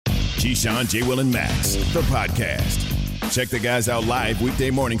Keyshawn, J. Will, and Max, the podcast. Check the guys out live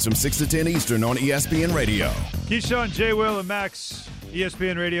weekday mornings from 6 to 10 Eastern on ESPN Radio. Keyshawn, J. Will, and Max,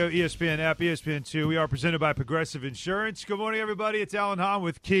 ESPN Radio, ESPN app, ESPN2. We are presented by Progressive Insurance. Good morning, everybody. It's Alan Hahn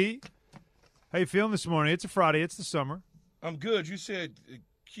with Key. How you feeling this morning? It's a Friday. It's the summer. I'm good. You said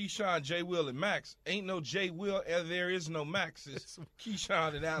Keyshawn, J. Will, and Max. Ain't no J. Will, and there is no Max. It's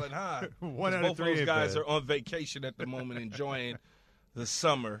Keyshawn and Alan Hahn. One out of three. Both those guys are on vacation at the moment, enjoying the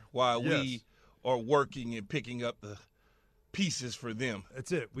summer while we are working and picking up the pieces for them.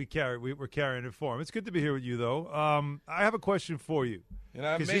 That's it. We're carrying it for them. It's good to be here with you, though. I have a question for you. And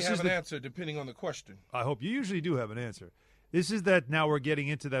I may have an answer depending on the question. I hope you usually do have an answer. This is that now we're getting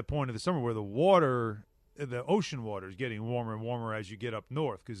into that point of the summer where the ocean water is getting warmer and warmer as you get up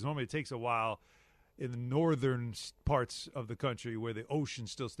north, because normally it takes a while in the northern parts of the country where the ocean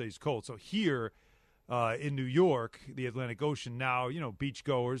still stays cold. So here in New York, the Atlantic Ocean now,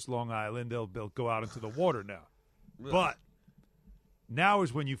 beachgoers, Long Island, they'll go out into the water now. Really? But now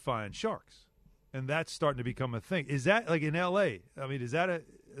is when you find sharks, and that's starting to become a thing. Is that like in L.A.? I mean, is that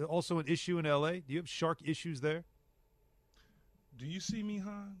also an issue in L.A.? Do you have shark issues there? Do you see me,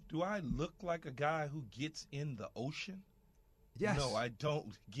 hon? Do I look like a guy who gets in the ocean? Yes. No, I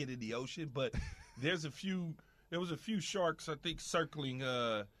don't get in the ocean, but there was a few sharks, I think, circling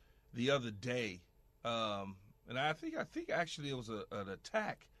the other day. And I think actually it was an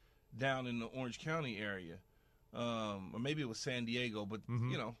attack down in the Orange County area. Or maybe it was San Diego, but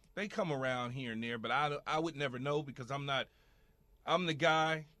they come around here and there, but I would never know, because I'm the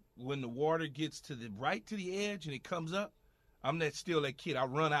guy when the water gets to the edge and it comes up, I'm still that kid. I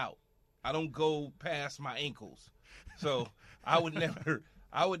run out. I don't go past my ankles. So I would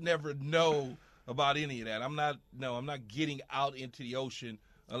never know about any of that. I'm not getting out into the ocean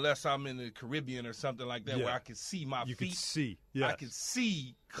unless I'm in the Caribbean or something like that, where I can see my feet. You can see. Yes. I can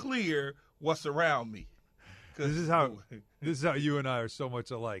see clear what's around me. This is how you and I are so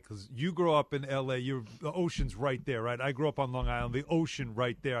much alike, because you grow up in L.A., the ocean's right there, right? I grew up on Long Island, the ocean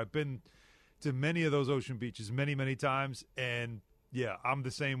right there. I've been to many of those ocean beaches many, many times, and I'm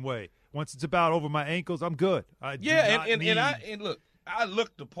the same way. Once it's about over my ankles, I'm good. I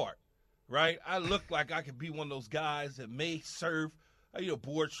look the part, right? I look like I could be one of those guys that may surf,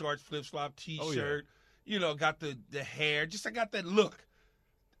 board shorts, flip-flop, T-shirt, got the hair. I got that look.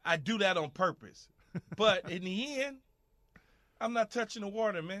 I do that on purpose. But in the end, I'm not touching the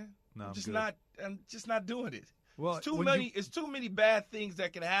water, man. No, I'm just not doing it. Well, it's too many bad things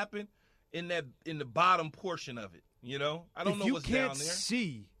that can happen in the bottom portion of it. I don't know what's down there.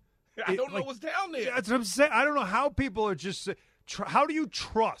 See, I don't know what's down there. That's what I'm saying. I don't know how people are just. How do you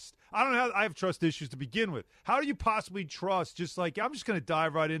trust? I don't know. I have trust issues to begin with. How do you possibly trust? Just like, I'm just going to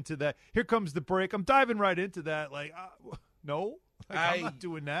dive right into that. Here comes the break. I'm diving right into that. Like, no, I'm not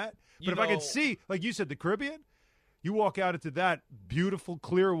doing that. But if I could see, like you said, the Caribbean, you walk out into that beautiful,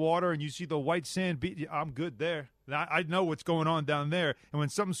 clear water and you see the white sand beach, I'm good there. I know what's going on down there. And when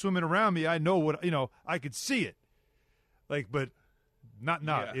something's swimming around me, I know what, I could see it. But not.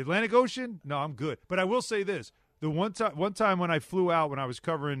 Yeah. Atlantic Ocean, no, I'm good. But I will say this. The one time when I flew out, when I was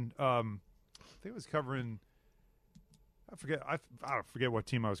covering, I forget what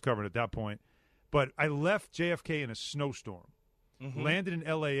team I was covering at that point. But I left JFK in a snowstorm. Mm-hmm. Landed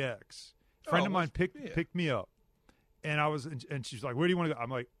in LAX. Friend of mine picked me up, and she's like, "Where do you want to go?" I'm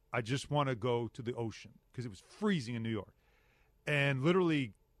like, "I just want to go to the ocean," because it was freezing in New York, and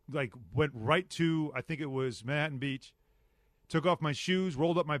literally went right to, I think it was Manhattan Beach, took off my shoes,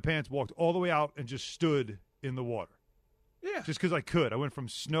 rolled up my pants, walked all the way out, and just stood in the water. Yeah, just because I could. I went from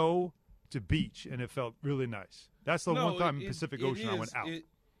snow to beach, and it felt really nice. That's the one time in Pacific Ocean I went out.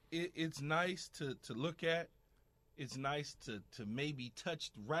 It's nice to look at. It's nice to maybe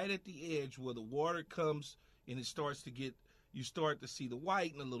touch right at the edge where the water comes and it starts to you start to see the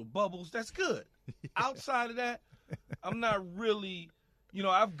white and the little bubbles. That's good. Yeah. Outside of that, I'm not really,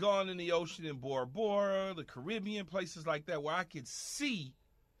 I've gone in the ocean in Bora Bora, the Caribbean, places like that where I can see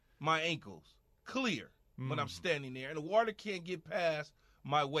my ankles clear when I'm standing there, and the water can't get past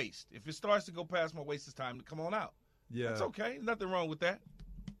my waist. If it starts to go past my waist, it's time to come on out. Yeah. That's okay. Nothing wrong with that.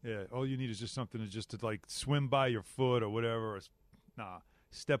 Yeah, all you need is just something to swim by your foot or whatever.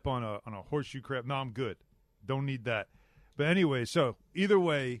 Step on a horseshoe crab. No, I'm good. Don't need that. But anyway, so either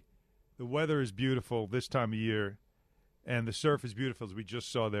way, the weather is beautiful this time of year, and the surf is beautiful, as we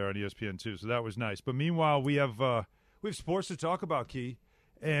just saw there on ESPN2. So that was nice. But meanwhile, we have sports to talk about, Key.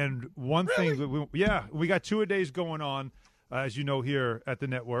 And one thing that we got two-a-days going on, as you know, here at the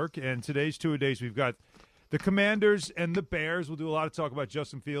network. And today's two-a-days, we've got the Commanders and the Bears. We'll do a lot of talk about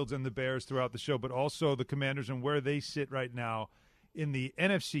Justin Fields and the Bears throughout the show, but also the Commanders and where they sit right now in the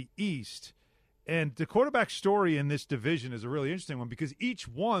NFC East. And the quarterback story in this division is a really interesting one because each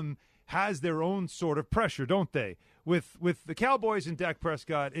one has their own sort of pressure, don't they? With the Cowboys and Dak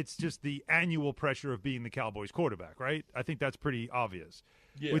Prescott, it's just the annual pressure of being the Cowboys quarterback, right? I think that's pretty obvious.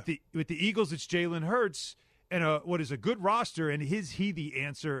 Yeah. With the Eagles, it's Jalen Hurts and what is a good roster, and is he the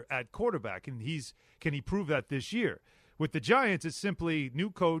answer at quarterback? And can he prove that this year? With the Giants, it's simply new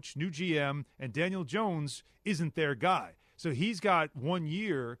coach, new GM, and Daniel Jones isn't their guy. So he's got 1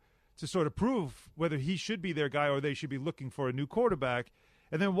 year to sort of prove whether he should be their guy or they should be looking for a new quarterback.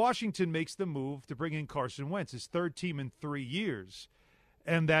 And then Washington makes the move to bring in Carson Wentz, his third team in 3 years.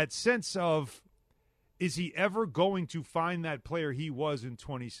 And that sense of, is he ever going to find that player he was in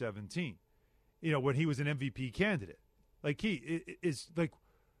 2017, when he was an MVP candidate? Like he is like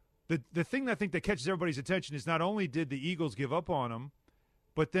the thing I think that catches everybody's attention is not only did the Eagles give up on him,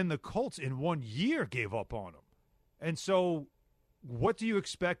 but then the Colts in 1 year gave up on him. And so what do you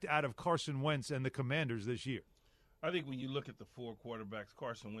expect out of Carson Wentz and the Commanders this year? I think when you look at the 4 quarterbacks,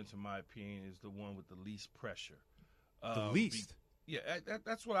 Carson Wentz, in my opinion, is the one with the least pressure. The least?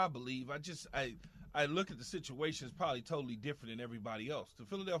 That's what I believe. I look at the situation as probably totally different than everybody else. The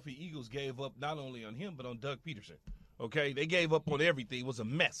Philadelphia Eagles gave up not only on him but on Doug Peterson. Okay? They gave up on everything. It was a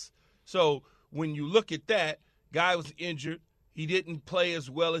mess. So when you look at that, guy was injured. He didn't play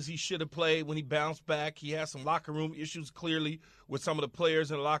as well as he should have played when he bounced back. He had some locker room issues, clearly, with some of the players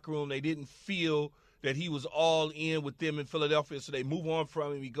in the locker room. They didn't feel that he was all in with them in Philadelphia, so they move on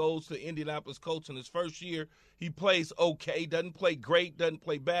from him. He goes to Indianapolis Colts in his first year. He plays okay, doesn't play great, doesn't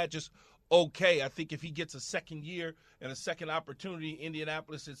play bad, just okay. I think if he gets a second year and a second opportunity in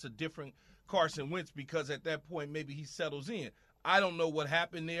Indianapolis, it's a different Carson Wentz because at that point maybe he settles in. I don't know what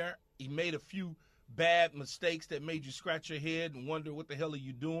happened there. He made a few bad mistakes that made you scratch your head and wonder what the hell are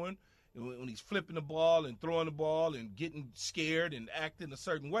you doing when he's flipping the ball and throwing the ball and getting scared and acting a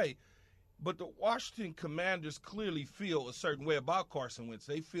certain way. But the Washington Commanders clearly feel a certain way about Carson Wentz.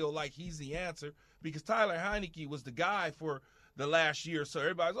 They feel like he's the answer because Tyler Heinicke was the guy for the last year. So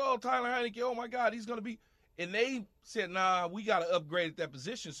everybody's, Tyler Heinicke, oh, my God, he's going to be. And they said, nah, we got to upgrade at that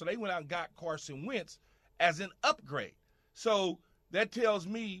position. So they went out and got Carson Wentz as an upgrade. So that tells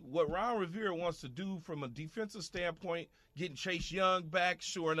me what Ron Rivera wants to do from a defensive standpoint, getting Chase Young back,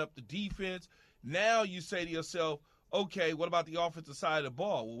 shoring up the defense. Now you say to yourself, okay, what about the offensive side of the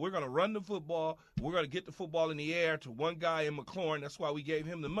ball? Well, we're going to run the football. We're going to get the football in the air to one guy in McLaurin. That's why we gave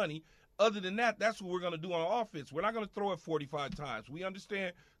him the money. Other than that, that's what we're going to do on offense. We're not going to throw it 45 times. We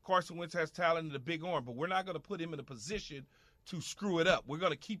understand Carson Wentz has talent and a big arm, but we're not going to put him in a position to screw it up. We're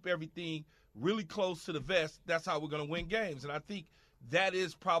going to keep everything really close to the vest. That's how we're going to win games. And I think that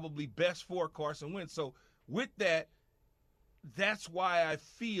is probably best for Carson Wentz. So with that, that's why I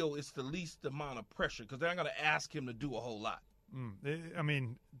feel it's the least amount of pressure because they're not going to ask him to do a whole lot. I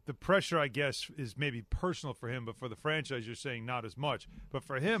mean, the pressure, I guess, is maybe personal for him, but for the franchise, you're saying not as much. But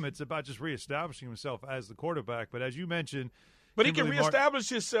for him, it's about just reestablishing himself as the quarterback. But as you mentioned, but he can reestablish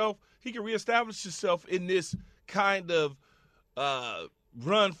himself. He can reestablish himself in this kind of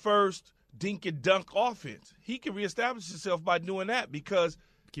run first, dink and dunk offense. He can reestablish himself by doing that because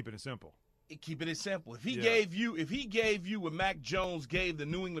keeping it simple. Keeping it simple. If he gave you what Mac Jones gave the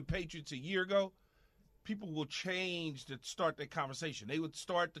New England Patriots a year ago, people will change to start that conversation. They would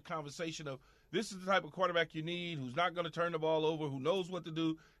start the conversation of this is the type of quarterback you need, who's not going to turn the ball over, who knows what to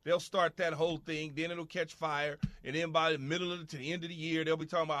do. They'll start that whole thing. Then it'll catch fire. And then by the middle to the end of the year, they'll be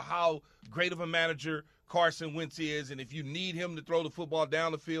talking about how great of a manager Carson Wentz is. And if you need him to throw the football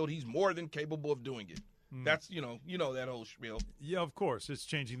down the field, he's more than capable of doing it. That's, you know that whole spiel. Yeah, of course. It's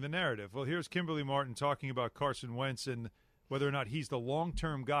changing the narrative. Well, here's Kimberly Martin talking about Carson Wentz and whether or not he's the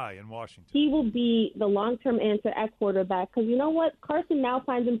long-term guy in Washington. He will be the long-term answer at quarterback because you know what? Carson now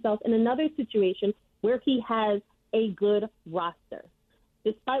finds himself in another situation where he has a good roster.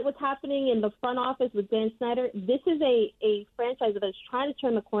 Despite what's happening in the front office with Dan Snyder, this is a franchise that is trying to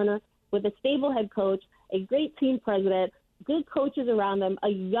turn the corner with a stable head coach, a great team president, good coaches around them, a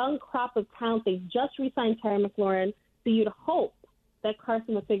young crop of talent. They just re-signed Terry McLaurin, so you'd hope that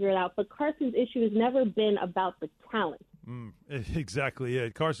Carson will figure it out. But Carson's issue has never been about the talent. Exactly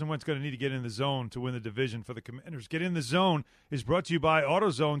it. Carson Wentz going to need to get in the zone to win the division for the Commanders. Get in the zone is brought to you by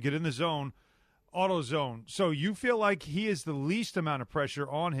AutoZone. Get in the zone, AutoZone. So you feel like he is the least amount of pressure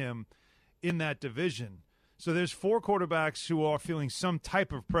on him in that division. So there's 4 quarterbacks who are feeling some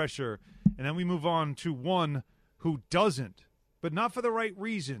type of pressure, and then we move on to one who doesn't, but not for the right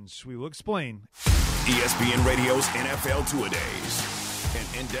reasons. We will explain. ESPN Radio's NFL Two-A-Days,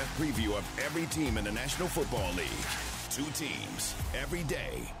 an in-depth preview of every team in the National Football League. Two teams every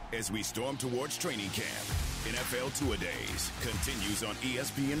day as we storm towards training camp. NFL Two-A-Days continues on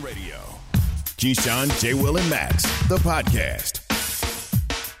ESPN Radio. Keyshawn, J. Will, and Max, the podcast.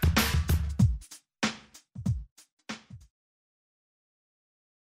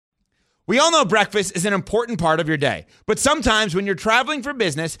 We all know breakfast is an important part of your day, but sometimes when you're traveling for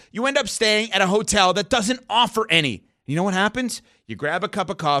business, you end up staying at a hotel that doesn't offer any. You know what happens? You grab a cup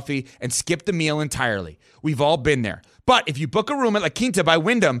of coffee and skip the meal entirely. We've all been there. But if you book a room at La Quinta by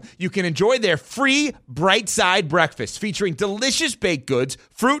Wyndham, you can enjoy their free Bright Side breakfast featuring delicious baked goods,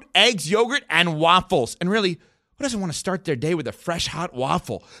 fruit, eggs, yogurt, and waffles. And really, who doesn't want to start their day with a fresh, hot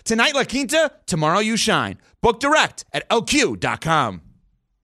waffle? Tonight, La Quinta, tomorrow you shine. Book direct at LQ.com.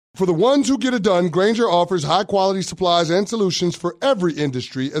 For the ones who get it done, Grainger offers high-quality supplies and solutions for every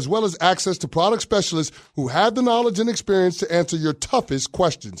industry, as well as access to product specialists who have the knowledge and experience to answer your toughest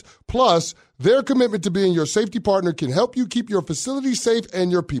questions. Plus, their commitment to being your safety partner can help you keep your facility safe and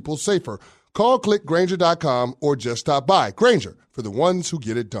your people safer. Call, click Grainger.com, or just stop by. Grainger, for the ones who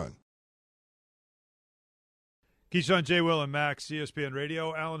get it done. Keyshawn, J. Will, and Max, ESPN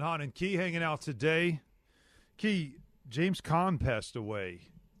Radio. Alan Hahn and Key hanging out today. Key, James Caan passed away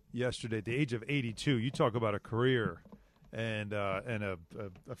yesterday at the age of 82. You talk about a career and a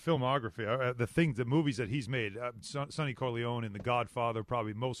filmography. The movies that he's made. Sonny Corleone and The Godfather,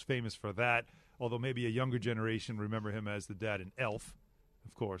 probably most famous for that. Although maybe a younger generation remember him as the dad in Elf,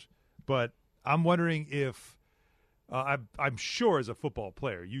 of course. But I'm wondering if I'm sure as a football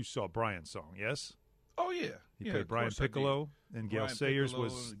player you saw Brian's song. Yes. Oh yeah. He played Brian Piccolo, and Gale Sayers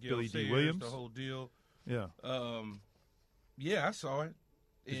was Billy D. Williams. The whole deal. Yeah. Yeah, I saw it.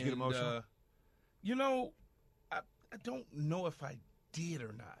 Did you get emotional? I don't know if I did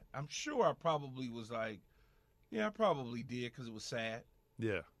or not. I'm sure I probably was like, yeah, I probably did because it was sad.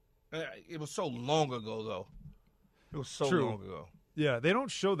 Yeah. It was so long ago, though. It was so True. long ago. Yeah, they don't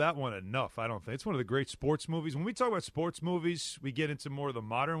show that one enough, I don't think. It's one of the great sports movies. When we talk about sports movies, we get into more of the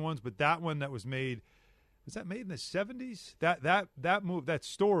modern ones, but that one that was made – was that made in the 70s? That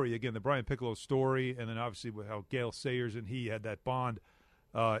story, again, the Brian Piccolo story, and then obviously with how Gale Sayers and he had that bond,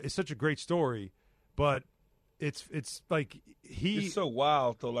 it's such a great story, but it's like It's so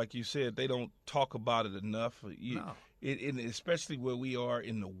wild, though, like you said, they don't talk about it enough. No. Especially where we are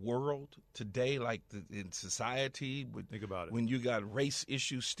in the world today, like in society. Think about it. When you got race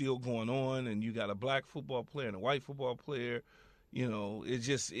issues still going on and you got a black football player and a white football player,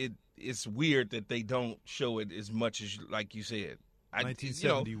 it's weird that they don't show it as much as, like you said.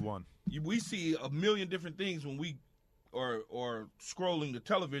 1971. We see a million different things when we are scrolling the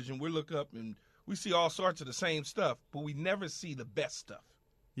television. We look up and we see all sorts of the same stuff, but we never see the best stuff.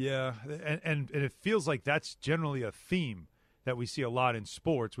 Yeah, and it feels like that's generally a theme that we see a lot in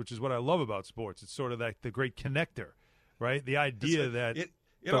sports, which is what I love about sports. It's sort of like the great connector, right? The idea that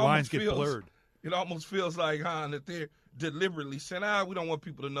the lines get blurred. It almost feels like, that they're deliberately saying, we don't want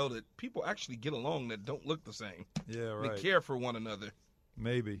people to know that people actually get along that don't look the same. Yeah, right. They care for one another.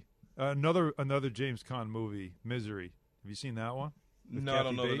 Maybe. Another James Caan movie, Misery. Have you seen that one? No, I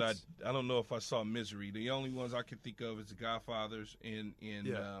don't know Bates? I don't know if I saw Misery. The only ones I can think of is The Godfathers and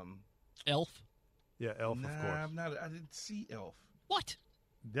Elf. Yeah, Elf, nah, of course. I didn't see Elf. What?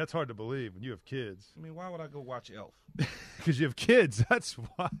 That's hard to believe when you have kids. I mean, why would I go watch Elf? Because you have kids. That's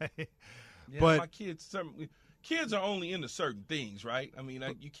why. Yeah, but my kids are only into certain things, right? I mean,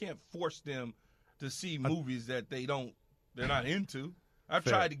 you can't force them to see movies that they're not into. I've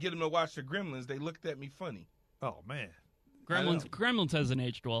tried to get them to watch the Gremlins. They looked at me funny. Oh man, Gremlins hasn't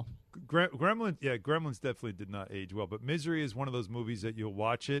aged well. Gremlins definitely did not age well. But Misery is one of those movies that you'll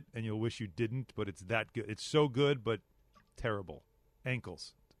watch it and you'll wish you didn't. But it's that good. It's so good, but terrible.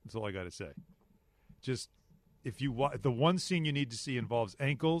 Ankles. That's all I got to say. Just if you the one scene you need to see involves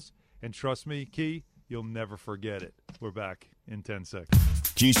ankles, and trust me, Key, you'll never forget it. We're back in 10 seconds.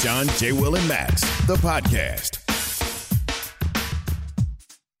 Keyshawn, J. Will, and Max, the podcast.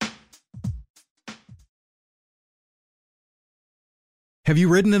 Have you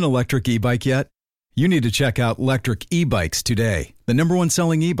ridden an electric e-bike yet? You need to check out Lectric E-Bikes today, the #1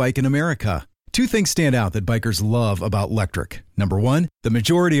 selling e-bike in America. Two things stand out that bikers love about Lectric. Number one, the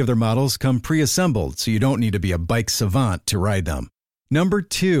majority of their models come pre-assembled, so you don't need to be a bike savant to ride them. Number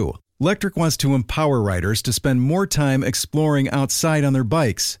two, Lectric wants to empower riders to spend more time exploring outside on their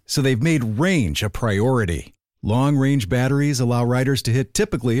bikes, so they've made range a priority. Long-range batteries allow riders to hit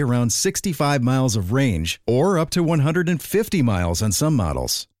typically around 65 miles of range, or up to 150 miles on some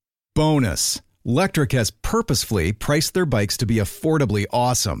models. Bonus, Lectric has purposefully priced their bikes to be affordably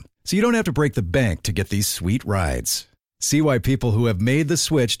awesome, so you don't have to break the bank to get these sweet rides. See why people who have made the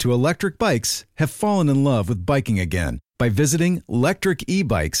switch to electric bikes have fallen in love with biking again by visiting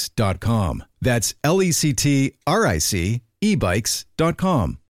lectricebikes.com. That's LECTRIC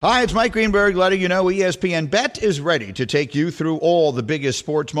ebikes.com. Hi, it's Mike Greenberg letting you know ESPN Bet is ready to take you through all the biggest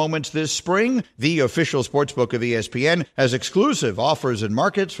sports moments this spring. The official sportsbook of ESPN has exclusive offers and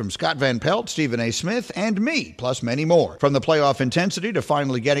markets from Scott Van Pelt, Stephen A. Smith, and me, plus many more. From the playoff intensity to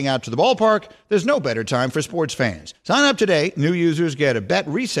finally getting out to the ballpark, there's no better time for sports fans. Sign up today. New users get a bet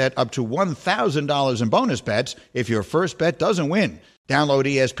reset up to $1,000 in bonus bets if your first bet doesn't win. Download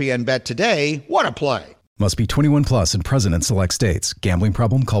ESPN Bet today. What a play. Must be 21 plus and present in select states. Gambling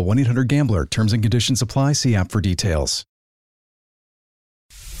problem? Call 1-800-GAMBLER. Terms and conditions apply. See app for details.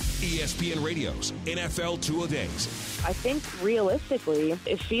 ESPN Radio's NFL Two-A-Days. I think realistically,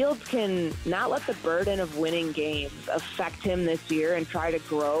 if Fields can not let the burden of winning games affect him this year and try to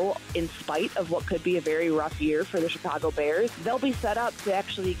grow in spite of what could be a very rough year for the Chicago Bears, they'll be set up to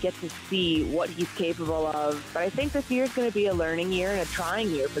actually get to see what he's capable of. But I think this year is going to be a learning year and a trying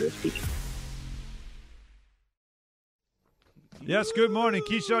year for this team. Yes, good morning.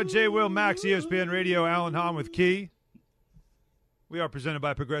 Keyshawn, J. Will, Max, ESPN Radio, Alan Hahn with Key. We are presented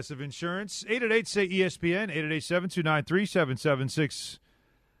by Progressive Insurance. 888-SAY-ESPN, 888-729-3776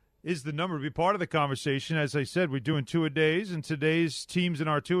 is the number to be part of the conversation. As I said, we're doing two-a-days, and today's teams in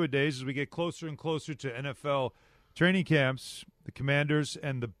our two-a-days as we get closer and closer to NFL training camps, the Commanders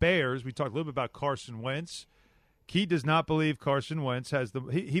and the Bears. We talked a little bit about Carson Wentz. Key does not believe Carson Wentz has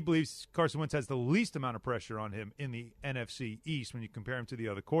he believes Carson Wentz has the least amount of pressure on him in the NFC East when you compare him to the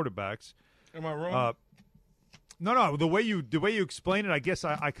other quarterbacks. Am I wrong? No. The way you explain it, I guess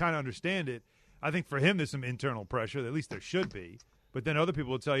I kind of understand it. I think for him there's some internal pressure. At least there should be. But then other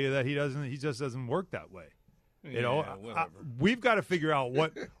people will tell you that he just doesn't work that way. You know, we've got to figure out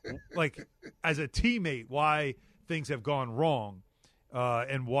what, like, as a teammate, why things have gone wrong,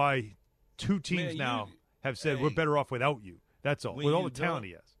 and why two teams have said we're better off without you. That's all. With all the talent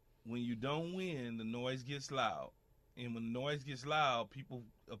he has. When you don't win, the noise gets loud. And when the noise gets loud, people's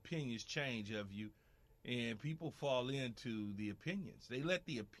opinions change of you, and people fall into the opinions. They let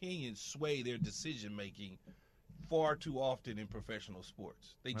the opinions sway their decision-making far too often in professional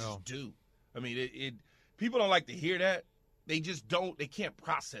sports. They just do. I mean, people don't like to hear that. They just don't. They can't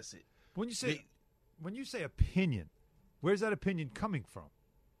process it. When you say opinion, where's that opinion coming from?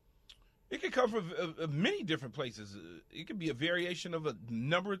 It could come from many different places. It could be a variation of a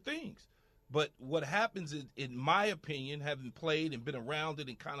number of things. But what happens is, in my opinion, having played and been around it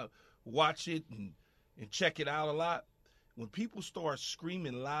and kind of watch it and check it out a lot, when people start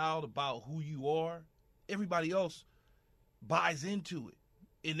screaming loud about who you are, everybody else buys into it.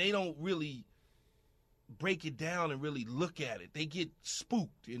 And they don't really break it down and really look at it. They get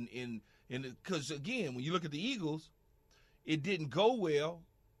spooked. And because, again, when you look at the Eagles, it didn't go well.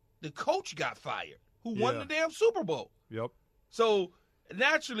 The coach got fired, who won the damn Super Bowl. Yep. So,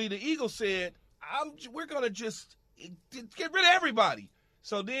 naturally, the Eagles said, we're going to just get rid of everybody.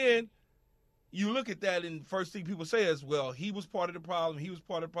 So then you look at that, and first thing people say is, well, he was part of the problem, he was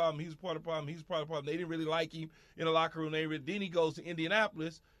part of the problem, he was part of the problem, he was part of the problem. They didn't really like him in the locker room. Then he goes to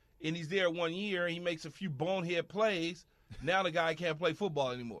Indianapolis, and he's there 1 year, and he makes a few bonehead plays. Now the guy can't play football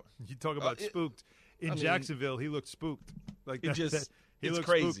anymore. You talk about spooked. In Jacksonville, he looked spooked. Like He it's looks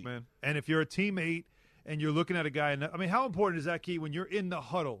crazy, spooked, man. And if you're a teammate and you're looking at a guy, I mean, how important is that, Key? When you're in the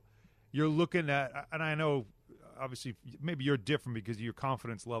huddle, you're looking at, and I know, obviously, maybe you're different because your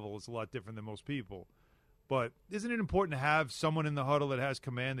confidence level is a lot different than most people. But isn't it important to have someone in the huddle that has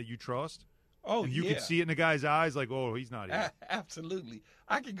command that you trust? Oh, and you can see it in the guy's eyes, like, oh, he's not here. Absolutely.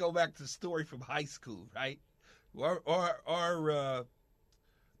 I can go back to the story from high school, right? Our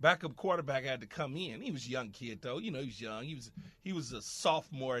backup quarterback had to come in. He was a young kid, though. You know, he was young. He was a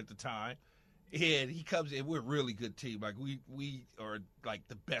sophomore at the time. And he comes in. We're a really good team. Like, we are, like,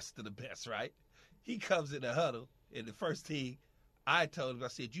 the best of the best, right? He comes in the huddle, and the first thing I told him, I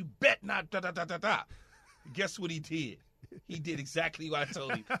said, you bet not da-da-da-da-da. Guess what he did? He did exactly what I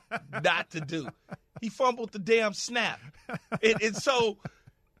told him not to do. He fumbled the damn snap. And so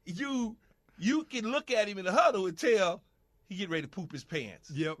you can look at him in the huddle and tell he getting ready to poop his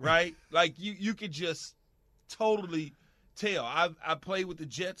pants. Yep. Right? Like, you could just totally tell. I played with the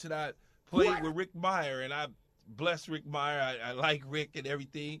Jets, and I played with Rick Meyer, and I bless Rick Meyer. I like Rick and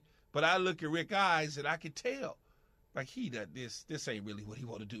everything. But I look at Rick's eyes, and I can tell. Like, this ain't really what he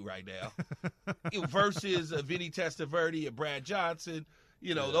want to do right now. Versus Vinny Testaverde and Brad Johnson,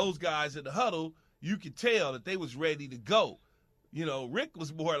 those guys in the huddle, you could tell that they was ready to go. Rick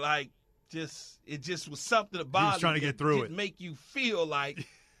was more like, it just was something about it. He was trying to get through it. Didn't make you feel like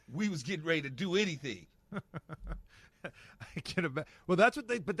we was getting ready to do anything. I can imagine. Well, that's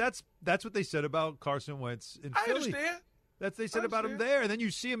what they said about Carson Wentz in Philly. I understand. That's what they said about him there. And then you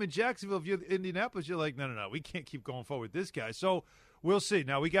see him in Jacksonville. If you're Indianapolis, you're like, no, we can't keep going forward with this guy. So we'll see.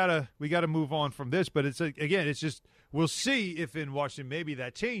 Now we gotta move on from this. But it's just we'll see if in Washington maybe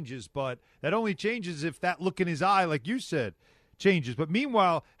that changes. But that only changes if that look in his eye, like you said, changes. But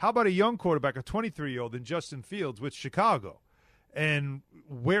meanwhile, how about a young quarterback, a 23-year-old in Justin Fields with Chicago, and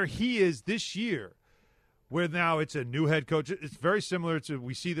where he is this year, where now it's a new head coach. It's very similar to,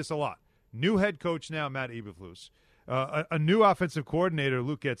 we see this a lot. New head coach now, Matt Eberflus. A new offensive coordinator,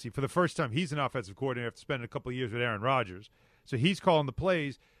 Luke Getsy. For the first time, he's an offensive coordinator after spending a couple of years with Aaron Rodgers. So he's calling the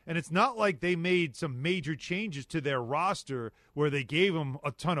plays. And it's not like they made some major changes to their roster where they gave them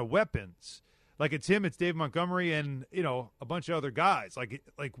a ton of weapons. Like it's him, it's Dave Montgomery, and a bunch of other guys. Like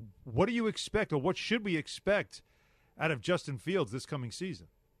what do you expect, or what should we expect out of Justin Fields this coming season?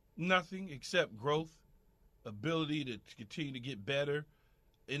 Nothing except growth, ability to continue to get better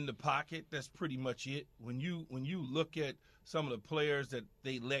in the pocket. That's pretty much it. When you look at some of the players that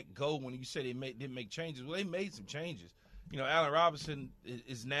they let go, when you say didn't make changes, well, they made some changes. Allen Robinson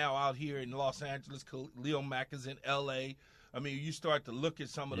is now out here in Los Angeles. Khalil Mack is in L.A. I mean, you start to look at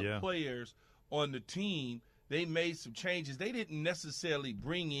some of the players on the team, they made some changes. They didn't necessarily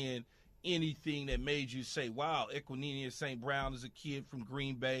bring in anything that made you say, wow, Equanimeous St. Brown is a kid from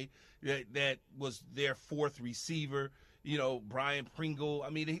Green Bay that was their fourth receiver. Brian Pringle. I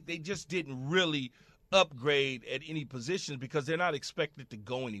mean, they just didn't really upgrade at any positions because they're not expected to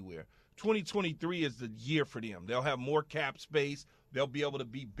go anywhere. 2023 is the year for them. They'll have more cap space. They'll be able to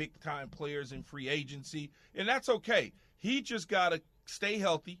be big-time players in free agency, and that's okay. He just got to stay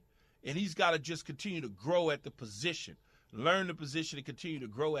healthy, and he's got to just continue to grow at the position, learn the position and continue to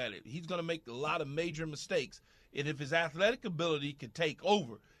grow at it. He's going to make a lot of major mistakes, and if his athletic ability can take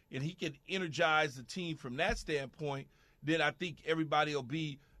over and he can energize the team from that standpoint, then I think everybody will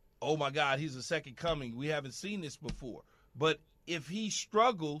be, oh, my God, he's a second coming. We haven't seen this before. But if he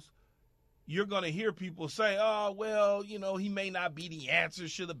struggles, you're going to hear people say, oh, well, he may not be the answer.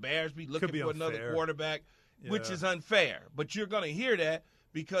 Should the Bears be looking for another quarterback, which is unfair. But you're going to hear that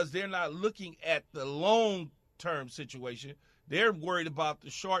because they're not looking at the long-term situation. They're worried about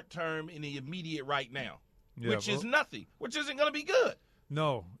the short-term and the immediate right now, which is nothing, which isn't going to be good.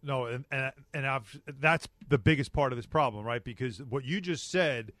 No, and that's the biggest part of this problem, right? Because what you just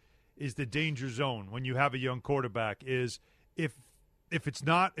said is the danger zone when you have a young quarterback is if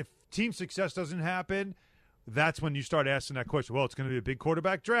team success doesn't happen, that's when you start asking that question. Well, it's going to be a big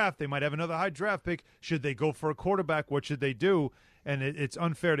quarterback draft. They might have another high draft pick. Should they go for a quarterback? What should they do? And it's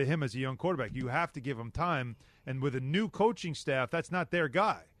unfair to him as a young quarterback. You have to give him time. And with a new coaching staff, that's not their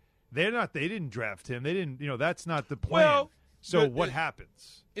guy. They didn't draft him. They didn't. That's not the plan. Well, so what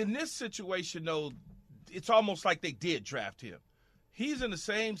happens? In this situation, though, it's almost like they did draft him. He's in the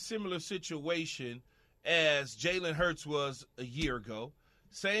same similar situation as Jalen Hurts was a year ago.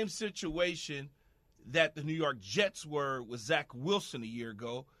 Same situation that the New York Jets were with Zach Wilson a year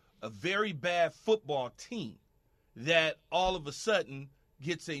ago. A very bad football team that all of a sudden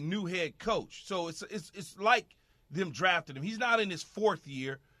gets a new head coach. So it's like them drafting him. He's not in his fourth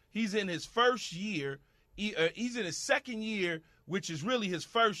year. He's in his first year. He's in his second year, which is really his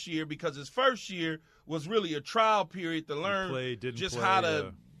first year because his first year was really a trial period to learn how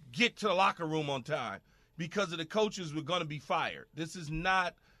to get to the locker room on time because of the coaches were going to be fired. This is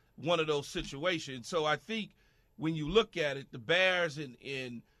not one of those situations. So I think when you look at it, the Bears and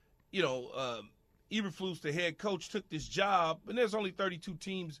Eberflus, the head coach, took this job, and there's only 32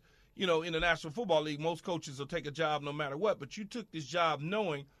 teams, in the National Football League. Most coaches will take a job no matter what, but you took this job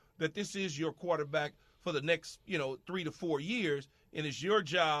knowing that this is your quarterback for the next, 3 to 4 years, and it's your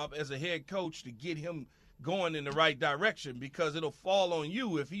job as a head coach to get him going in the right direction because it'll fall on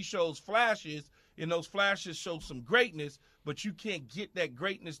you if he shows flashes, and those flashes show some greatness, but you can't get that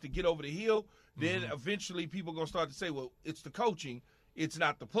greatness to get over the hill, then eventually people are going to start to say, well, it's the coaching, it's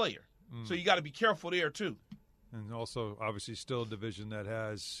not the player. So you got to be careful there, too. And also, obviously, still a division that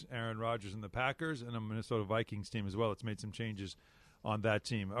has Aaron Rodgers and the Packers and a Minnesota Vikings team as well. It's made some changes on that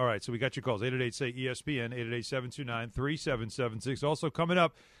team. All right, so we got your calls. 888-SAY-ESPN, 888-729-3776. Also coming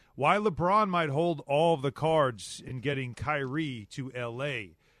up, why LeBron might hold all of the cards in getting Kyrie to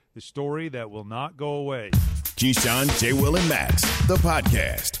L.A., the story that will not go away. Keyshawn, J. Will, and Max, the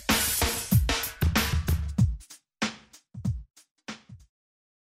podcast.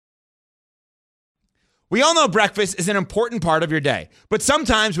 We all know breakfast is an important part of your day, but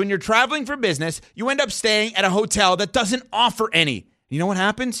sometimes when you're traveling for business, you end up staying at a hotel that doesn't offer any. You know what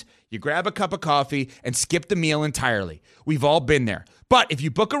happens? You grab a cup of coffee and skip the meal entirely. We've all been there. But if you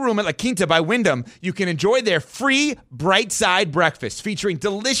book a room at La Quinta by Wyndham, you can enjoy their free Bright Side breakfast featuring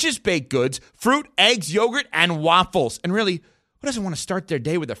delicious baked goods, fruit, eggs, yogurt, and waffles. And really, who doesn't want to start their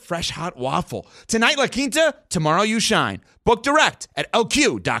day with a fresh, hot waffle? Tonight, La Quinta, tomorrow you shine. Book direct at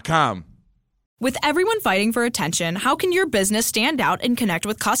lq.com. With everyone fighting for attention, how can your business stand out and connect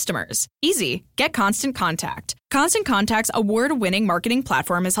with customers? Easy. Get Constant Contact. Constant Contact's award-winning marketing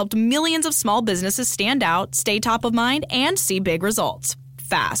platform has helped millions of small businesses stand out, stay top of mind, and see big results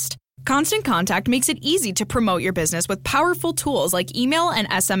fast. Constant Contact makes it easy to promote your business with powerful tools like email and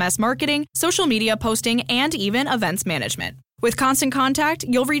SMS marketing, social media posting, and even events management. With Constant Contact,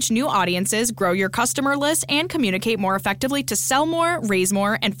 you'll reach new audiences, grow your customer list, and communicate more effectively to sell more, raise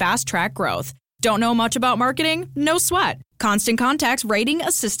more, and fast-track growth. Don't know much about marketing? No sweat. Constant Contact's writing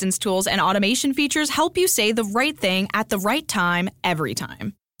assistance tools and automation features help you say the right thing at the right time, every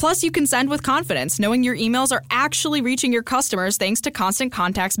time. Plus, you can send with confidence, knowing your emails are actually reaching your customers thanks to Constant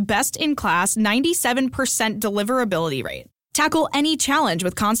Contact's best-in-class 97% deliverability rate. Tackle any challenge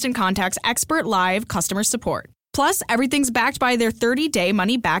with Constant Contact's expert live customer support. Plus, everything's backed by their 30-day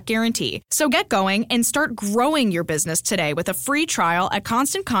money-back guarantee. So get going and start growing your business today with a free trial at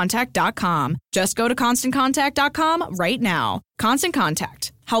ConstantContact.com. Just go to ConstantContact.com right now. Constant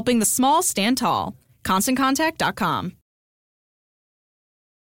Contact, helping the small stand tall. ConstantContact.com.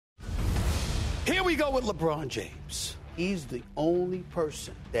 Here we go with LeBron James. He's the only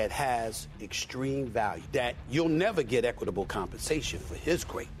person that has extreme value, that you'll never get equitable compensation for his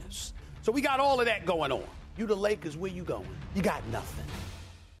greatness. So we got all of that going on. You the Lakers, where you going? You got nothing.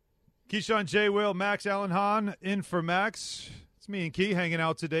 Keyshawn, J. Will, Max Allen Hahn in for Max. It's me and Key hanging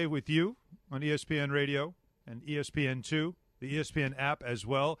out today with you on ESPN Radio and ESPN2, the ESPN app as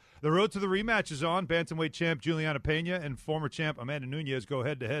well. The road to the rematch is on. Bantamweight champ Juliana Pena and former champ Amanda Nunes go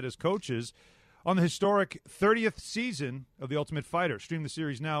head-to-head as coaches on the historic 30th season of The Ultimate Fighter. Stream the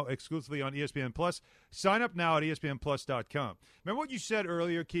series now exclusively on ESPN+. Sign up now at ESPNplus.com. Remember what you said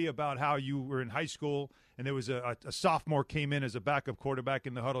earlier, Key, about how you were in high school and there was a sophomore came in as a backup quarterback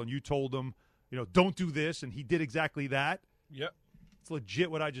in the huddle and you told him, don't do this, and he did exactly that? Yep. It's legit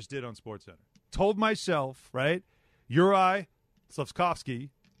what I just did on SportsCenter. Told myself, right, Uri Slafkovsky,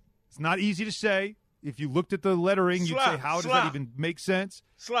 it's not easy to say. If you looked at the lettering, you'd say, how does that even make sense?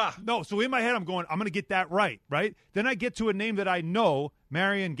 No, so in my head I'm going, I'm going to get that right? Then I get to a name that I know,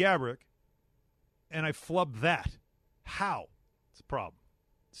 Marion Gabrick, and I flub that. How? It's a problem.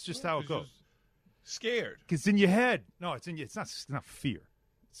 It's just how it goes. Scared. It's in your head. No, it's in you. It's not fear.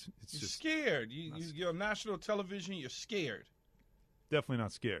 It's you're just scared. You're on national television. You're scared. Definitely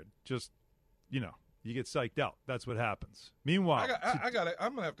not scared. Just, you get psyched out. That's what happens. Meanwhile, I'm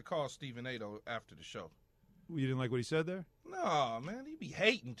gonna have to call Stephen A. though after the show. You didn't like what he said there? No, man, he be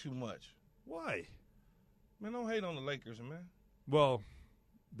hating too much. Why? Man, don't hate on the Lakers, man. Well,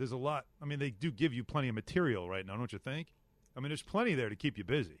 there's a lot. I mean, they do give you plenty of material right now, don't you think? I mean, there's plenty there to keep you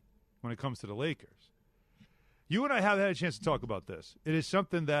busy when it comes to the Lakers. You and I have had a chance to talk about this. It is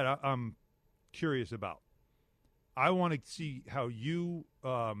something that I'm curious about. I want to see how you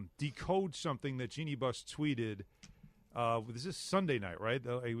decode something that Jeannie Buss tweeted. This is Sunday night, right?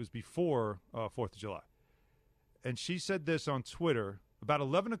 It was before 4th of July. And she said this on Twitter about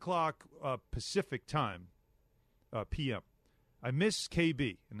 11 o'clock Pacific time, p.m. I miss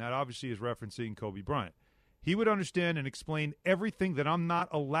KB, and that obviously is referencing Kobe Bryant. He would understand and explain everything that I'm not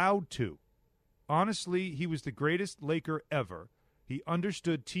allowed to. Honestly, he was the greatest Laker ever. He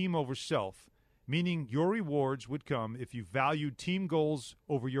understood team over self, meaning your rewards would come if you valued team goals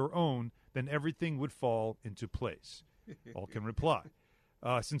over your own, then everything would fall into place. All can reply.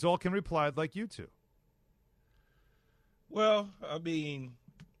 Since all can reply, I'd like you to. Well, I mean,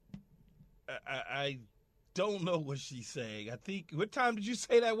 I don't know what she's saying. I think, what time did you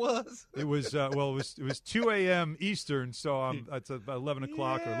say that was? It was it was 2 a.m. Eastern, so it's about 11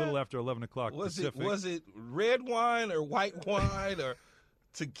 o'clock or a little after 11 o'clock Pacific. Was it red wine or white wine or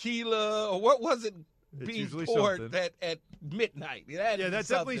tequila or what was it being poured at midnight? That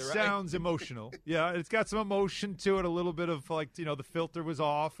definitely sounds emotional. Yeah, it's got some emotion to it, a little bit of the filter was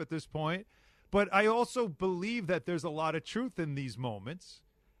off at this point. But I also believe that there's a lot of truth in these moments.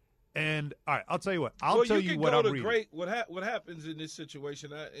 And, all right, I'll tell you what. I'll tell you what I'm reading. What happens in this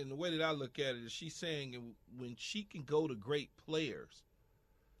situation, and the way that I look at it, is she's saying when she can go to great players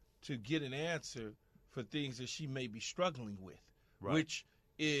to get an answer for things that she may be struggling with, right, which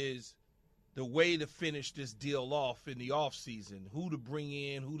is the way to finish this deal off in the offseason, who to bring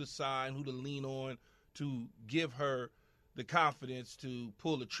in, who to sign, who to lean on to give her the confidence to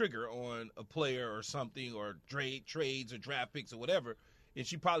pull the trigger on a player or something, or trades or draft picks or whatever. And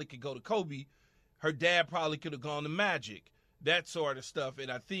she probably could go to Kobe. Her dad probably could have gone to Magic, that sort of stuff.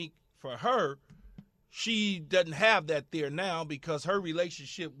 And I think for her, she doesn't have that there now because her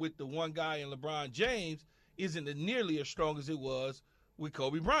relationship with the one guy in LeBron James isn't nearly as strong as it was with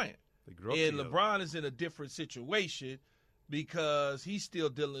Kobe Bryant. And LeBron is in a different situation because he's still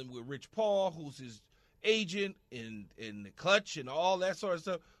dealing with Rich Paul, who's his agent in the clutch and all that sort of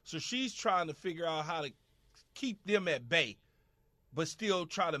stuff. So she's trying to figure out how to keep them at bay, but still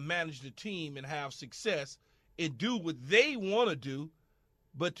try to manage the team and have success and do what they want to do,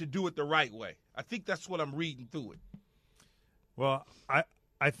 but to do it the right way. I think that's what I'm reading through it. Well,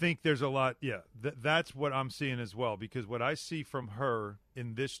 I think there's a lot. Yeah, that's what I'm seeing as well, because what I see from her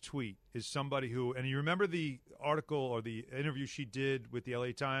in this tweet is somebody who, and you remember the article or the interview she did with the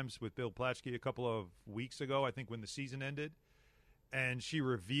LA Times with Bill Plaschke a couple of weeks ago, I think when the season ended, and she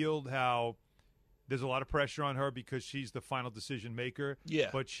revealed how there's a lot of pressure on her because she's the final decision maker. Yeah.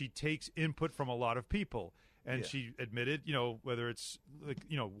 But she takes input from a lot of people. And she admitted, whether it's,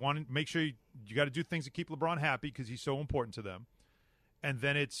 make sure you got to do things to keep LeBron happy because he's so important to them. And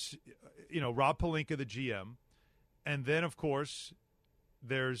then it's, Rob Pelinka, the GM. And then, of course,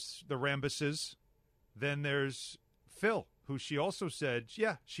 there's the Rambuses. Then there's Phil, who she also said,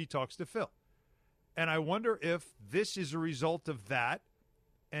 she talks to Phil. And I wonder if this is a result of that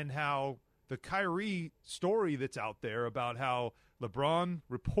and how the Kyrie story that's out there about how LeBron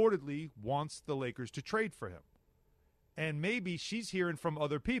reportedly wants the Lakers to trade for him. And maybe she's hearing from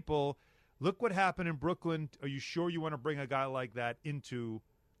other people, look what happened in Brooklyn. Are you sure you want to bring a guy like that into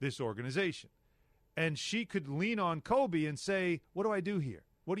this organization? And she could lean on Kobe and say, what do I do here?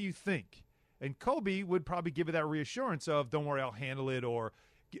 What do you think? And Kobe would probably give her that reassurance of, don't worry, I'll handle it, or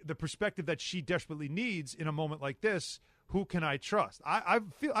the perspective that she desperately needs in a moment like this. Who can I trust? I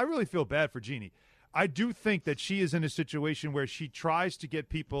really feel bad for Jeannie. I do think that she is in a situation where she tries to get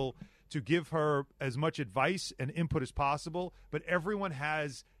people to give her as much advice and input as possible, but everyone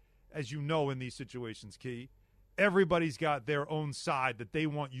has, as you know, in these situations, Key, everybody's got their own side that they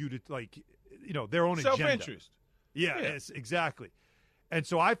want you to, their own agenda. Self-interest. Yeah, yes, exactly. And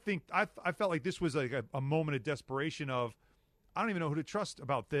so I think I felt like this was like a moment of desperation of, I don't even know who to trust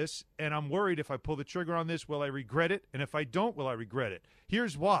about this, and I'm worried if I pull the trigger on this, will I regret it? And if I don't, will I regret it?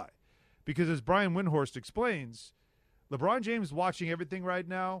 Here's why. Because as Brian Windhorst explains, LeBron James is watching everything right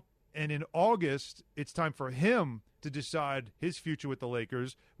now, and in August, it's time for him to decide his future with the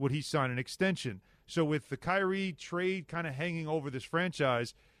Lakers. Would he sign an extension? So with the Kyrie trade kind of hanging over this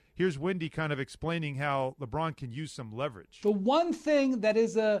franchise, here's Wendy kind of explaining how LeBron can use some leverage. The one thing that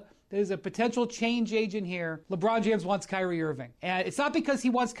is a potential change agent here, LeBron James wants Kyrie Irving. And it's not because he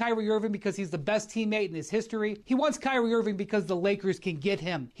wants Kyrie Irving because he's the best teammate in his history. He wants Kyrie Irving because the Lakers can get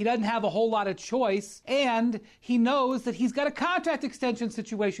him. He doesn't have a whole lot of choice, and he knows that he's got a contract extension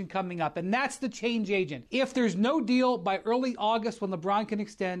situation coming up, and that's the change agent. If there's no deal by early August when LeBron can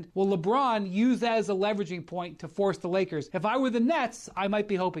extend, will LeBron use that as a leveraging point to force the Lakers? If I were the Nets, I might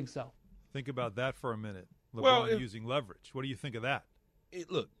be hoping so. Think about that for a minute. LeBron using leverage. What do you think of that?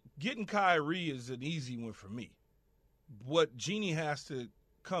 Look, getting Kyrie is an easy one for me. What Jeannie has to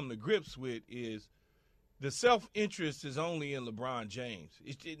come to grips with is the self-interest is only in LeBron James.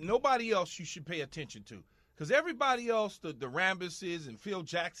 Nobody else you should pay attention to, because everybody else, the Rambuses and Phil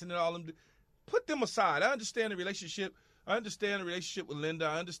Jackson and all them, put them aside. I understand the relationship. I understand the relationship with Linda.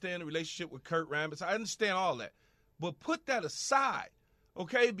 I understand the relationship with Kurt Rambis. I understand all that. But put that aside,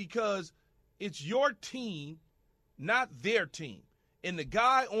 okay, because it's your team, not their team. And the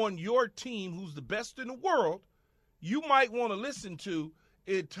guy on your team who's the best in the world, you might want to listen to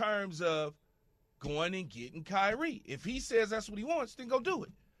in terms of going and getting Kyrie. If he says that's what he wants, then go do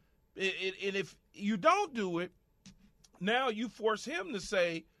it. And if you don't do it, now you force him to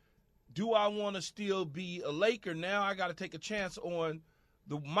say, do I want to still be a Laker? Now I got to take a chance on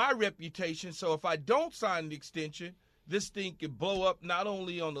my reputation. So if I don't sign the extension, this thing could blow up not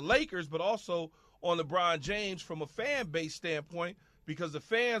only on the Lakers, but also on LeBron James from a fan base standpoint, because the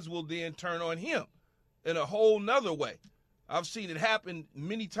fans will then turn on him in a whole nother way. I've seen it happen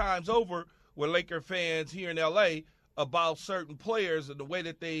many times over with Laker fans here in L.A. about certain players and the way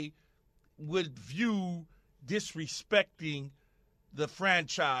that they would view disrespecting the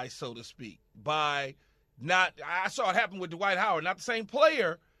franchise, so to speak, by not – I saw it happen with Dwight Howard, not the same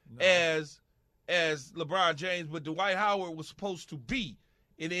player as LeBron James, but Dwight Howard was supposed to be.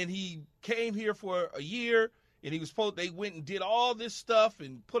 And then he came here for a year, and they went and did all this stuff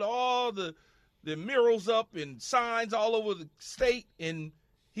and put all the murals up and signs all over the state, and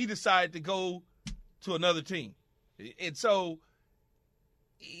he decided to go to another team. And so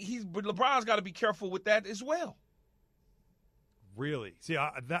but LeBron's got to be careful with that as well. Really? See,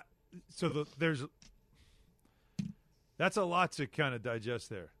 that's a lot to kind of digest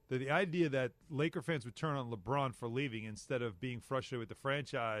there. The idea that Laker fans would turn on LeBron for leaving instead of being frustrated with the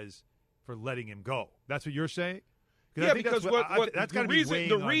franchise for letting him go. That's what you're saying? Yeah, because that's got to be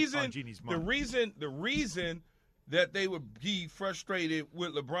weighing on Jeannie's mind. The reason that they would be frustrated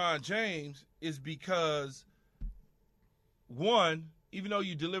with LeBron James is because, one, even though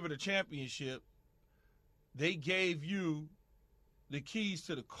you delivered a championship, they gave you the keys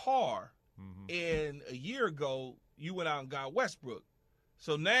to the car, and a year ago you went out and got Westbrook.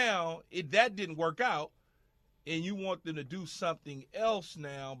 So now that didn't work out, and you want them to do something else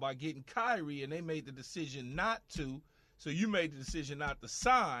now by getting Kyrie, and they made the decision not to. So you made the decision not to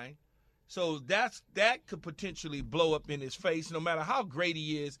sign. So that could potentially blow up in his face, no matter how great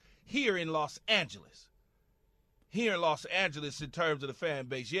he is here in Los Angeles. Here in Los Angeles, in terms of the fan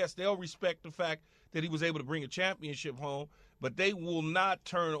base, yes, they'll respect the fact that he was able to bring a championship home, but they will not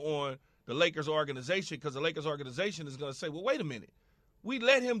turn on the Lakers organization, because the Lakers organization is going to say, well, wait a minute. We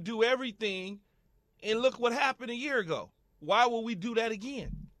let him do everything, and look what happened a year ago. Why will we do that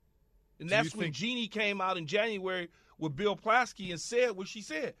again? And that's when Jeannie came out in January with Bill Plaschke and said what she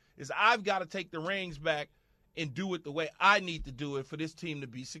said, is I've got to take the reins back and do it the way I need to do it for this team to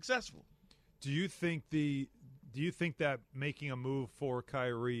be successful. Do you think that making a move for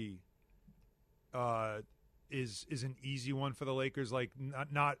Kyrie is an easy one for the Lakers? Like,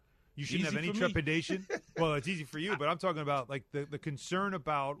 not you shouldn't have any trepidation. Well, it's easy for you, but I'm talking about like the concern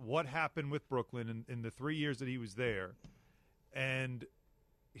about what happened with Brooklyn in the 3 years that he was there, and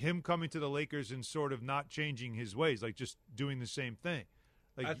him coming to the Lakers and sort of not changing his ways, like just doing the same thing.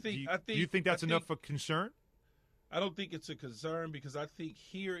 Like, do you think that's enough of a concern? I don't think it's a concern, because I think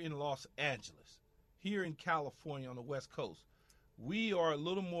here in Los Angeles, here in California on the West Coast, we are a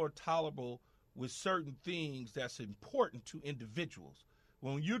little more tolerable with certain things that's important to individuals.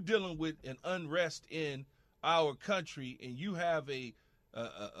 When you're dealing with an unrest in our country and you have a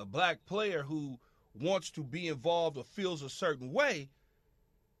black player who wants to be involved or feels a certain way,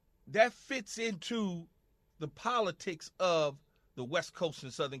 that fits into the politics of the West Coast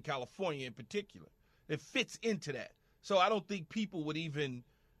and Southern California in particular. It fits into that. So I don't think people would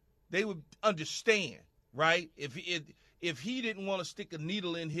they would understand, right? If he didn't want to stick a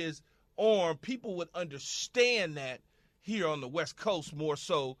needle in his arm, people would understand that here on the West Coast more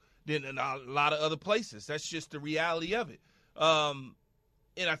so than in a lot of other places. That's just the reality of it. And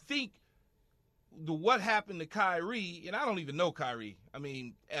I think what happened to Kyrie, and I don't even know Kyrie,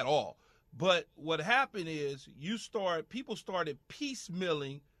 at all. But what happened is people started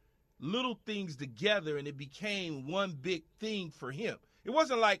piecemealing little things together, and it became one big thing for him. It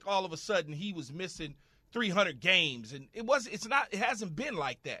wasn't like all of a sudden he was missing 300 games, and it hasn't been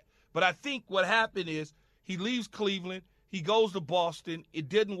like that. But I think what happened is he leaves Cleveland, he goes to Boston. It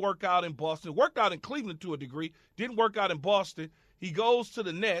didn't work out in Boston. It worked out in Cleveland to a degree. Didn't work out in Boston. He goes to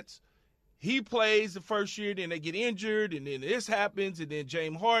the Nets. He plays the first year, then they get injured, and then this happens, and then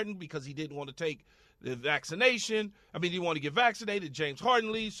James Harden, because he didn't want to take the vaccination. He didn't want to get vaccinated. James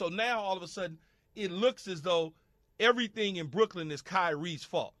Harden leaves. So now all of a sudden it looks as though everything in Brooklyn is Kyrie's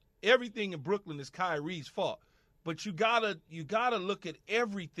fault. Everything in Brooklyn is Kyrie's fault. But you gotta look at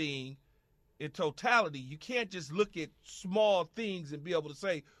everything in totality. You can't just look at small things and be able to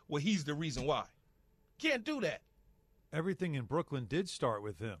say, well, he's the reason why. Can't do that. Everything in Brooklyn did start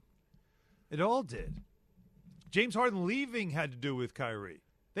with him. It all did. James Harden leaving had to do with Kyrie.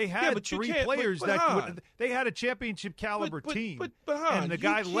 They had three players they had a championship caliber team, and the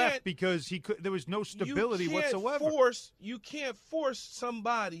guy left because there was no stability whatsoever. You can't force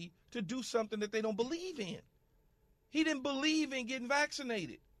somebody to do something that they don't believe in. He didn't believe in getting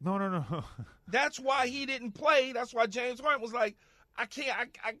vaccinated. No. That's why he didn't play. That's why James Harden was like, I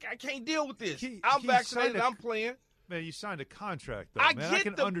can't deal with this. I'm vaccinated. I'm playing. Man, you signed a contract, though. I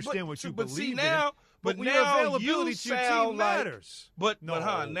can understand what you believe in. But your now availability to your team matters.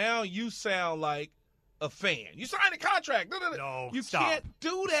 Now you sound like a fan. You signed a contract. No, you can't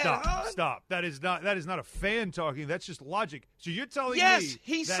do that. Stop. That is not a fan talking. That's just logic. So you're telling me yes,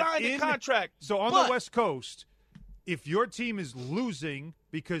 he signed a contract. So on the West Coast, if your team is losing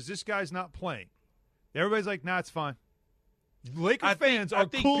because this guy's not playing, everybody's like, nah, it's fine. Laker fans are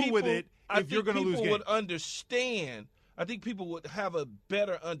cool with it if you're going to lose games. People would understand. I think people would have a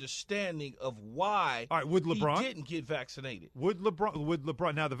better understanding of why would LeBron, he didn't get vaccinated. Would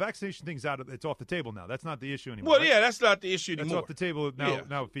LeBron? Now the vaccination thing's it's off the table now. That's not the issue anymore. Well, right? Yeah, that's not the issue anymore. That's off the table now. Yeah.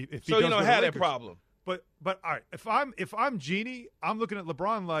 Now, if so he you don't have that problem. But all right, if I'm Jeannie, I'm looking at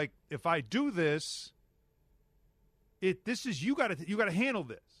LeBron like, if I do this, This is you got to handle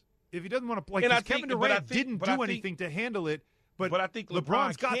this. If he doesn't want to, like, And I Kevin think- Durant didn't do anything to handle it, but I think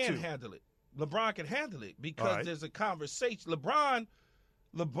LeBron's got can to handle it. LeBron can handle it because All right. there's a conversation.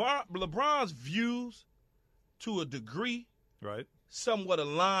 LeBron's views, to a degree, right, somewhat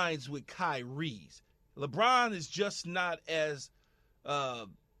aligns with Kyrie's. LeBron is just not as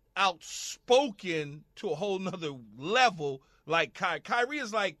outspoken to a whole nother level like Kyrie. Kyrie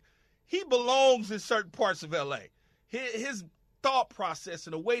is like, he belongs in certain parts of LA. His thought process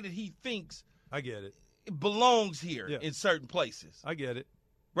and the way that he thinks, I get it, belongs here in certain places. I get it.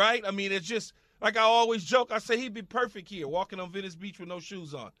 Right? I mean, it's just like I always joke. I say he'd be perfect here, walking on Venice Beach with no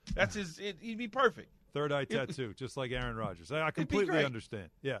shoes on. That's he'd be perfect. Third eye tattoo, just like Aaron Rodgers. I completely great. understand.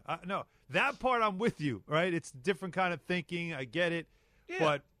 Yeah, no, that part I'm with you. Right? It's different kind of thinking. I get it. Yeah.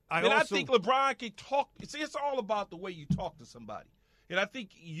 But I think LeBron can talk. See, it's all about the way you talk to somebody. And I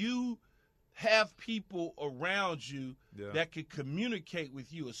think you have people around you that can communicate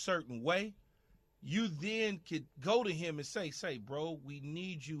with you a certain way. You then could go to him and say, bro, we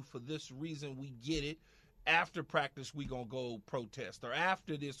need you for this reason. We get it. After practice, we going to go protest. Or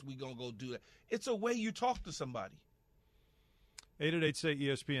after this, we going to go do that. It's a way you talk to somebody.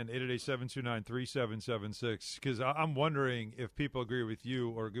 888-SAY-ESPN, 888-729-3776. Because I'm wondering if people agree with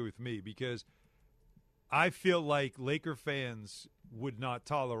you or agree with me, because I feel like Laker fans would not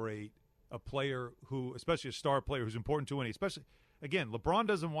tolerate a player who, especially a star player who's important to winning, especially, again, LeBron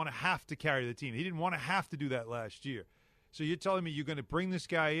doesn't want to have to carry the team. He didn't want to have to do that last year. So you're telling me you're going to bring this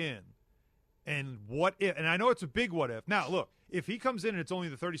guy in, and what if, and I know it's a big what if. Now, look, if he comes in and it's only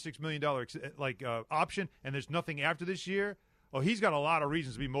the $36 million option and there's nothing after this year, he's got a lot of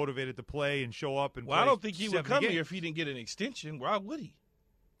reasons to be motivated to play and show up and play. I don't think he would 70 come games. here if he didn't get an extension. Why would he?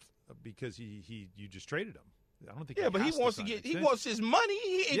 Because you just traded him. I don't think. Yeah, but he wants to get. He wants his money.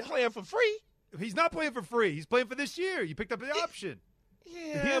 He ain't playing for free. He's not playing for free. He's playing for this year. You picked up the option.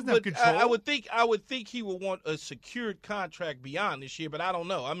 Yeah, he doesn't but have control. I would think he would want a secured contract beyond this year, but I don't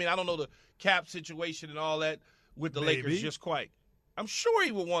know. I mean, I don't know the cap situation and all that with the Maybe. Lakers just quite. I'm sure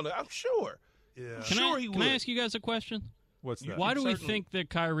he would want to. I'm sure. Yeah. He would. Can I ask you guys a question? What's that? Why do we think that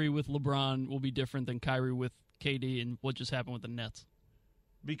Kyrie with LeBron will be different than Kyrie with KD and what just happened with the Nets?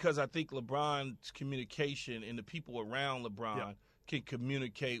 Because I think LeBron's communication and the people around LeBron can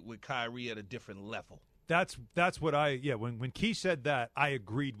communicate with Kyrie at a different level. That's what when Key said that, I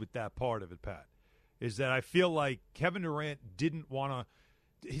agreed with that part of it, Pat. Is that I feel like Kevin Durant didn't want to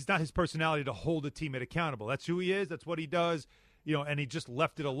 – he's not his personality to hold a teammate accountable. That's who he is. That's what he does. And he just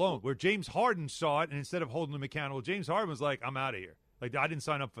left it alone. Where James Harden saw it, and instead of holding him accountable, James Harden was like, I'm out of here. Like, I didn't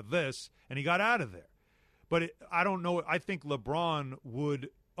sign up for this, and he got out of there. But I don't know. I think LeBron would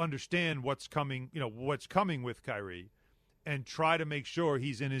understand what's coming with Kyrie and try to make sure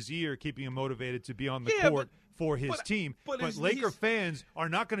he's in his ear, keeping him motivated to be on the court for his team. But Laker fans are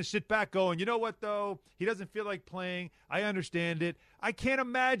not going to sit back going, you know what, though? He doesn't feel like playing. I understand it. I can't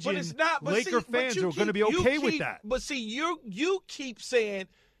imagine Laker fans are going to be okay with that. But see, you keep saying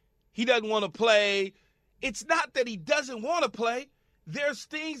he doesn't want to play. It's not that he doesn't want to play. There's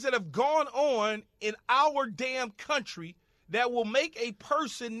things that have gone on in our damn country that will make a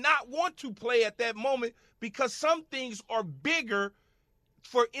person not want to play at that moment because some things are bigger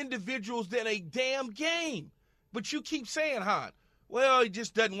for individuals than a damn game. But you keep saying, well, he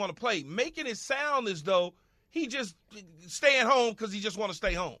just doesn't want to play, making it sound as though he just staying home because he just want to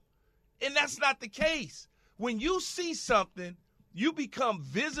stay home. And that's not the case. When you see something, you become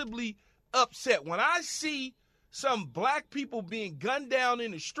visibly upset. When I see some black people being gunned down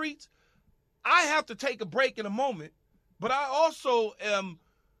in the streets, I have to take a break in a moment. But I also am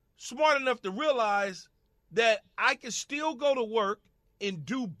smart enough to realize that I can still go to work and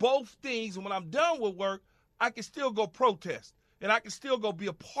do both things. And when I'm done with work, I can still go protest. And I can still go be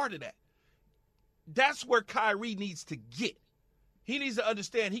a part of that. That's where Kyrie needs to get. He needs to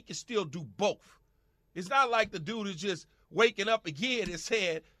understand he can still do both. It's not like the dude is just waking up again and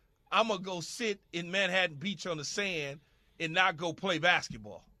saying, I'm going to go sit in Manhattan Beach on the sand and not go play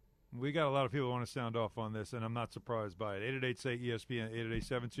basketball. We got a lot of people who want to sound off on this, and I'm not surprised by it. 888-SAY-ESPN,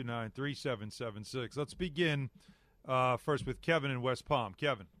 888-729-3776. Let's begin first with Kevin in West Palm.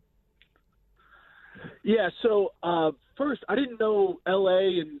 Kevin. Yeah, so first, I didn't know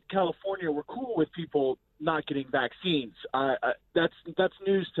L.A. and California were cool with people not getting vaccines. That's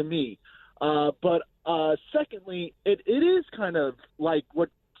news to me. But secondly, it is kind of like what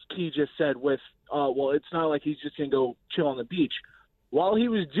Key just said with, it's not like he's just going to go chill on the beach. While he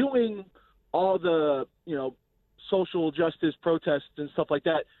was doing all the, social justice protests and stuff like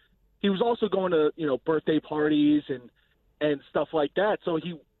that, he was also going to, birthday parties and stuff like that. So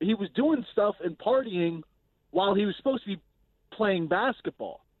he was doing stuff and partying while he was supposed to be playing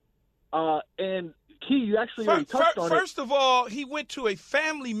basketball. And Key, you actually already touched on it. First of all, he went to a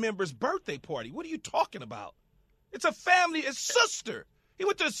family member's birthday party. What are you talking about? It's a family, his sister. He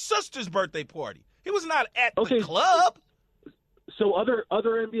went to his sister's birthday party. He was not at the club. So other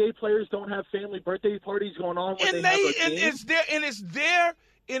NBA players don't have family birthday parties going on when they have a game?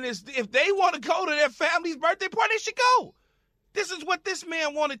 If they want to go to their family's birthday party, they should go. This is what this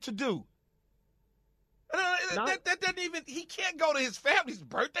man wanted to do. That doesn't even. He can't go to his family's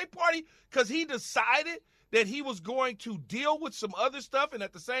birthday party because he decided that he was going to deal with some other stuff, and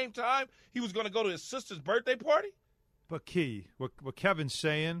at the same time, he was going to go to his sister's birthday party. But Key, what Kevin's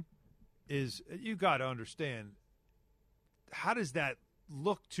saying is, you got to understand. How does that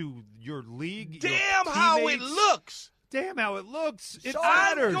look to your league? Damn how it looks. Damn how it looks. It So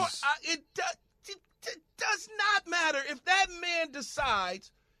matters. It does not matter if that man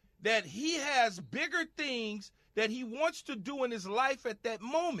decides that he has bigger things that he wants to do in his life at that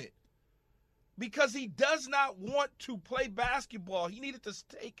moment because he does not want to play basketball. He needed to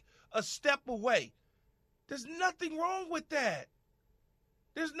take a step away. There's nothing wrong with that.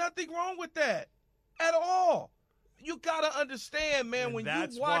 There's nothing wrong with that at all. You got to understand, man, and when you're watching.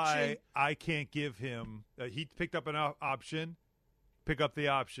 That's why I can't give him he picked up an option, pick up the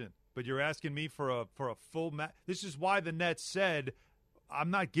option. But you're asking me for a full max. This is why the Nets said,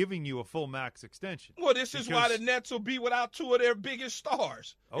 I'm not giving you a full max extension. Well, this is why the Nets will be without two of their biggest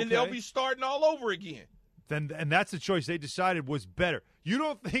stars. Okay. And they'll be starting all over again. And that's the choice they decided was better. You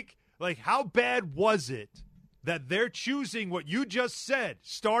don't think, how bad was it that they're choosing what you just said,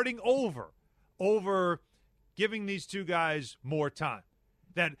 starting over giving these two guys more time?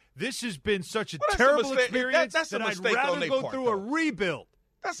 That this has been such a terrible experience that I'd rather go through a rebuild.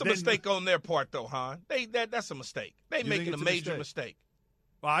 That's a mistake on their part, though, Hon. That's a mistake. They're making a major mistake.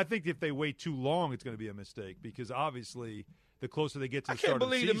 Well, I think if they wait too long, it's going to be a mistake because obviously the closer they get to the start of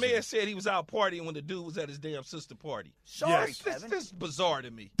the season. I can't believe the mayor said he was out partying when the dude was at his damn sister party. Sorry, yes. This is bizarre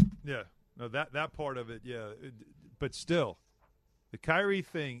to me. Yeah. No, that part of it, yeah. But still, the Kyrie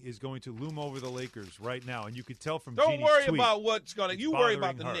thing is going to loom over the Lakers right now, and you could tell from Jeannie's tweet. Don't worry about what's going to – you worry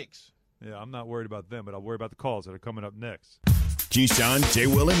about the Knicks. Yeah, I'm not worried about them, but I'll worry about the calls that are coming up next. Keyshawn, J.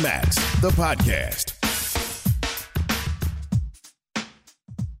 Will, and Max, the podcast.